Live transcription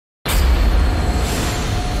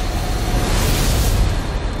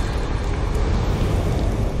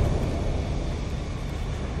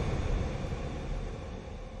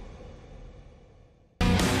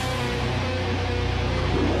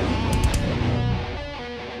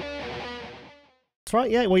That's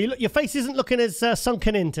right. Yeah. Well, your face isn't looking as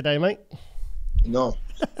sunken in today, mate. No,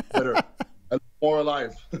 better. I'm more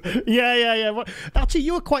alive. Yeah. Well, actually,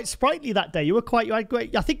 you were quite sprightly that day. You were quite. I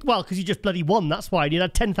think. Well, because you just bloody won. That's why. You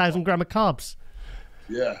had 10,000 grams of carbs.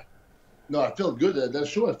 Yeah. No, I felt good. That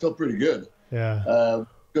show, I felt pretty good. Yeah.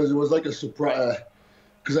 Because it was like a surprise.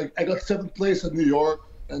 Because I got 7th place in New York,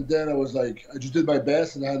 and then I was like, I just did my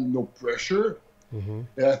best, and I had no pressure. And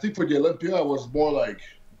I think for the Olympia, I was more like,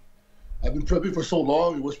 I've been prepping for so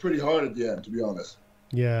long. It was pretty hard at the end, to be honest.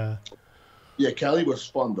 Yeah. Yeah, Cali was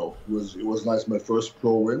fun though. It was nice. My first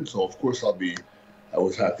pro win, so of course I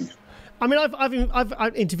was happy. I mean,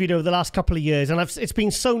 I've interviewed over the last couple of years, and it's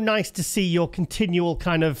been so nice to see your continual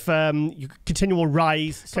kind of your continual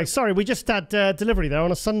rise. So sorry, we just had delivery there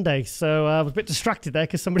on a Sunday, so I was a bit distracted there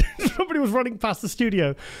because somebody was running past the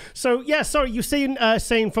studio. So yeah, sorry, you saying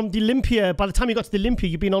from the Olympia. By the time you got to the Olympia,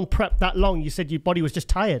 you've been on prep that long. You said your body was just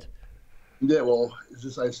tired. Yeah, well, it's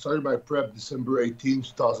just I started my prep December 18,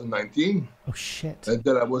 2019. Oh shit! And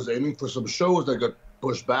then I was aiming for some shows that got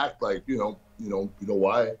pushed back, like you know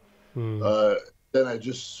why. Then I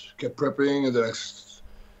just kept prepping, and then I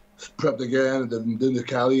prepped again, and then the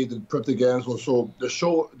Cali, then prepped again. So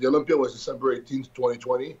the Olympia was December 18th,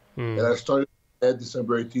 2020, and I started at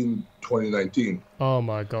December 18th, 2019. Oh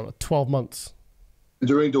my God, 12 months.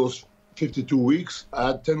 During those 52 weeks, I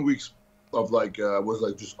had 10 weeks of I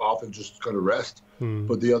was just off and just kind of rest,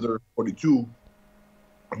 but the other 42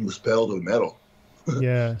 was pedal to the metal.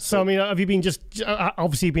 Yeah. So I mean, have you been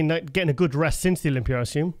obviously you've been getting a good rest since the Olympia, I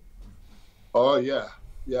assume? Oh yeah,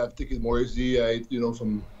 I've taken it more easy. I ate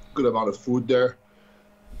some good amount of food there.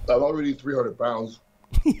 I'm already 300 pounds.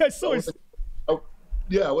 Yeah, so I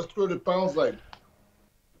was 300 pounds like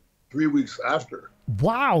 3 weeks after.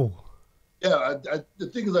 Wow. Yeah, the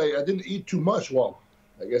thing is, I didn't eat too much. Well,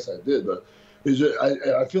 I guess I did, but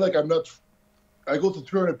I feel like I'm not. I go to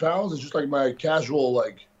 300 pounds. It's just like my casual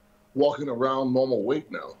walking around normal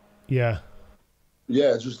weight now. Yeah.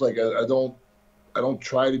 Yeah, it's just like I don't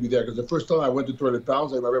try to be there, because the first time I went to 300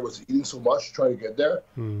 pounds, I remember I was eating so much trying to get there.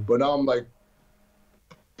 But now I'm like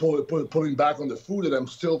pulling back on the food, and I'm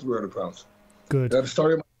still 300 pounds. Good. And I'm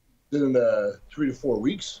starting in 3 to 4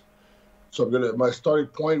 weeks. So my starting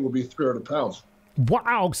point will be 300 pounds.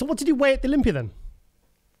 Wow. So what did you weigh at the Olympia then?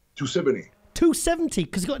 270. 270?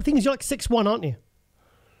 Because the thing is, you're like 6'1", aren't you?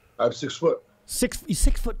 I'm 6 foot. You're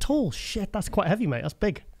 6 foot tall. Shit, that's quite heavy, mate. That's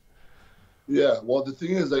big. Yeah, well, the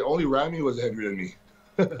thing is, only Rami was heavier than me.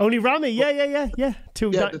 Only Rami? Yeah.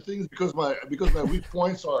 The thing is, because my weak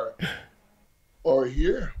points are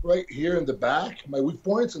here, right here in the back. My weak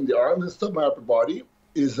points in the arms and stuff, my upper body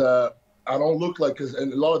is I don't look like,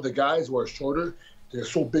 and a lot of the guys who are shorter, they're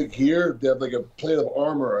so big here. They have like a plate of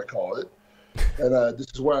armor, I call it, and this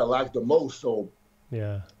is where I lack the most. So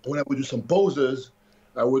yeah, when I would do some poses,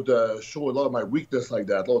 I would show a lot of my weakness like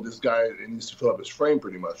that. Oh, this guy needs to fill up his frame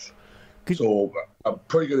pretty much. So I'm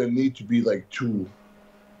probably gonna need to be like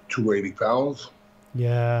 280 pounds.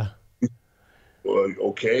 Yeah.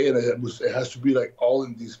 Okay, and it has to be like all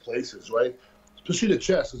in these places, right? Especially the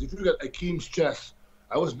chest, because if you look at Akeem's chest,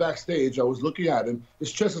 I was backstage, I was looking at him.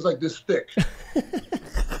 His chest is like this thick. Two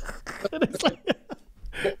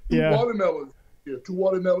watermelons. Yeah, 2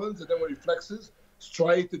 watermelons, and then when he flexes,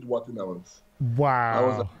 striated watermelons. Wow. I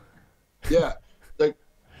was like, yeah.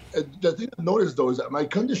 The thing I noticed though is that my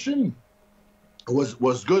condition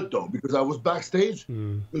was good though, because I was backstage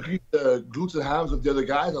looking at the glutes and hams of the other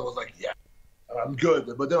guys. I was like, yeah, I'm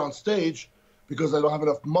good. But then on stage, because I don't have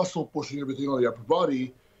enough muscle pushing everything on the upper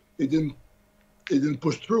body, it didn't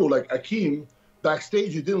push through. Like Akeem,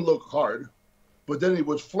 backstage, he didn't look hard, but then he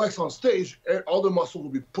would flex on stage, and all the muscle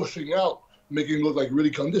would be pushing out, making him look like really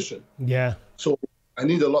conditioned. Yeah. So I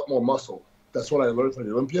need a lot more muscle. That's what I learned from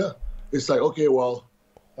the Olympia. It's like, okay, well,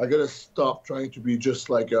 I gotta stop trying to be just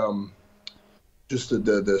like just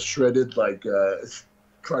the shredded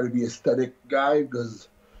try to be aesthetic guy, because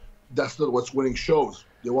that's not what's winning shows.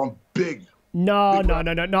 They want big. No.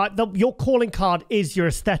 Your calling card is your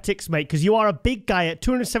aesthetics, mate, because you are a big guy at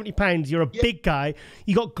 270 pounds. You're a big guy.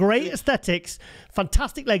 You got great aesthetics,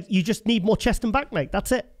 fantastic legs. You just need more chest and back, mate.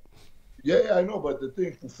 That's it. Yeah, I know, but the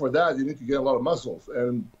thing for that, you need to get a lot of muscles.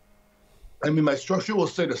 And I mean, my structure will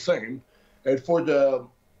stay the same. And for the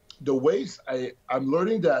waist, I'm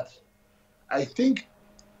learning that I think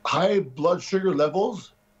high blood sugar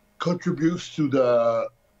levels contributes to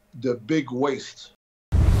the big waist.